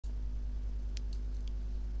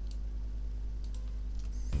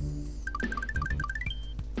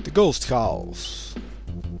The ghost house.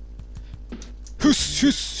 Hus,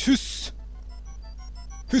 hus, hus.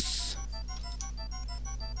 Hus.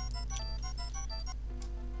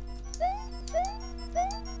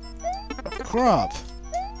 Crap.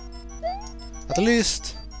 At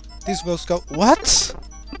least this ghost house. What?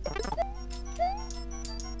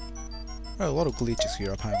 There are a lot of glitches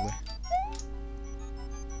here, apparently.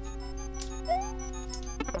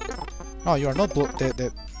 No, you are not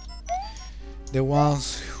the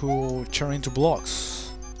ones who turn into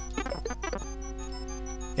blocks.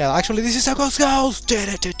 Yeah, actually, this is a ghost house.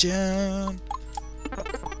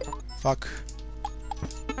 Fuck.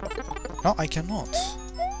 No, I cannot.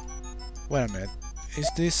 Wait a minute. Is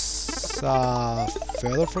this a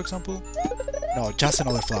feather, for example? No, just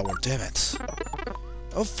another flower. Damn it.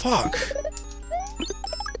 Oh fuck.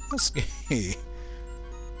 That's gay.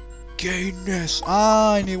 Gayness.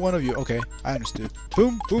 Ah, I need one of you. Okay, I understood.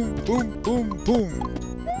 Boom, boom, boom, boom,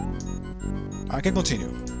 boom. I can continue.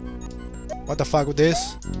 What the fuck with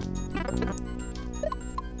this?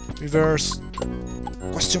 Reverse.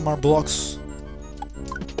 Question mark blocks.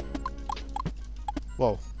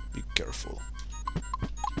 Whoa, be careful.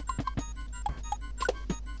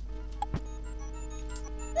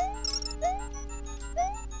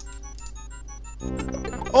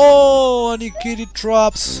 Oh, Anikiti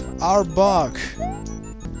traps are back.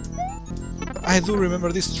 I do remember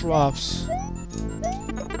these traps,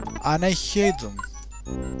 and I hate them.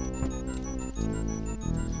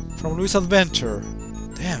 From Luis Adventure.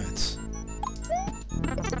 Damn it.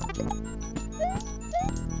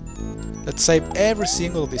 Let's save every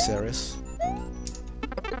single of these areas.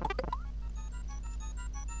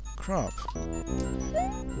 Crap.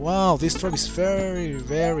 Wow, this trap is very,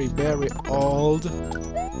 very, very old.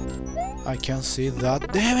 I can see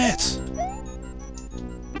that. Damn it!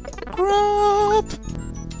 Crap!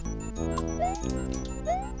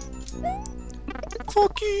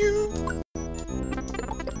 Fuck you!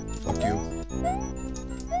 Fuck you.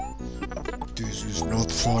 This is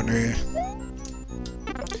not funny.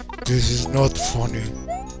 This is not funny.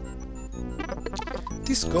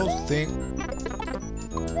 This ghost thing.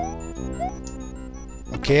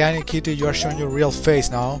 Okay, Anikiti, you are showing your real face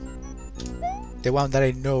now. The one that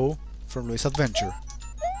I know from Luis Adventure.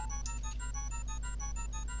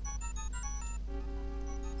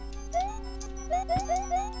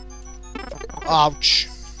 Ouch!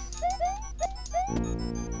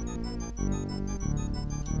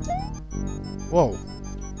 Whoa.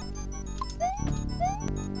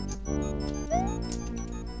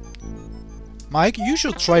 Mike, you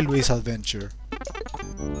should try Luis Adventure.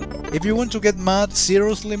 If you want to get mad,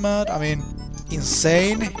 seriously mad, I mean,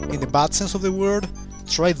 insane, in the bad sense of the word,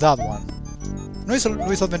 try that one. No, it's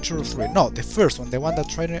Luis Adventure 3. No, the first one, the one that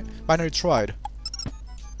Binary tried.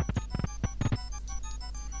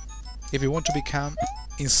 If you want to become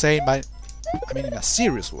insane by, I mean, in a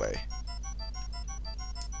serious way.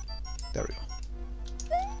 There we go.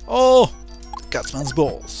 Oh! Catsman's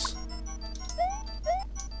balls.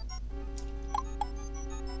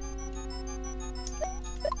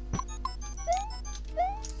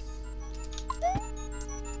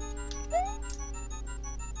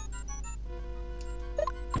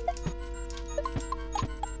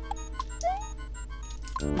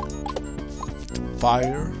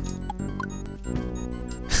 Fire.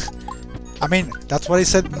 I mean, that's what I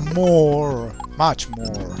said, more. Much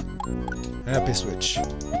more. And a switch.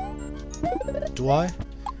 Do I?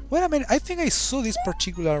 Wait a minute, I think I saw this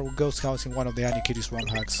particular ghost house in one of the Anikiti's run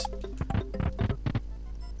hacks.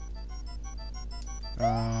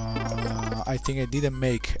 I think I didn't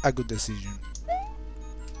make a good decision.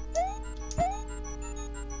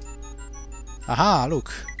 Aha,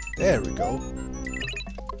 look. There we go.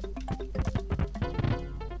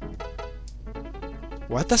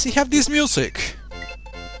 Why does he have this music?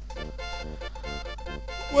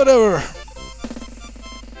 Whatever.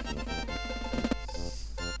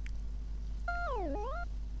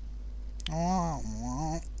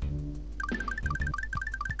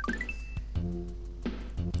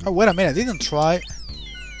 Oh, wait a minute, I didn't try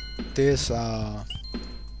this,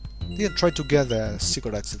 didn't try to get the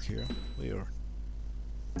secret exit here. Weird.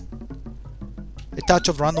 A touch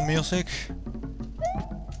of random music.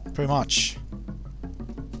 Pretty much.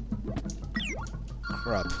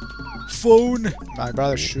 Crap. Phone! My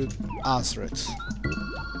brother should answer it.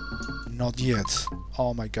 Not yet.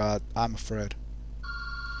 Oh my god, I'm afraid.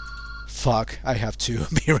 Fuck, I have to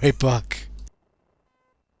be right back.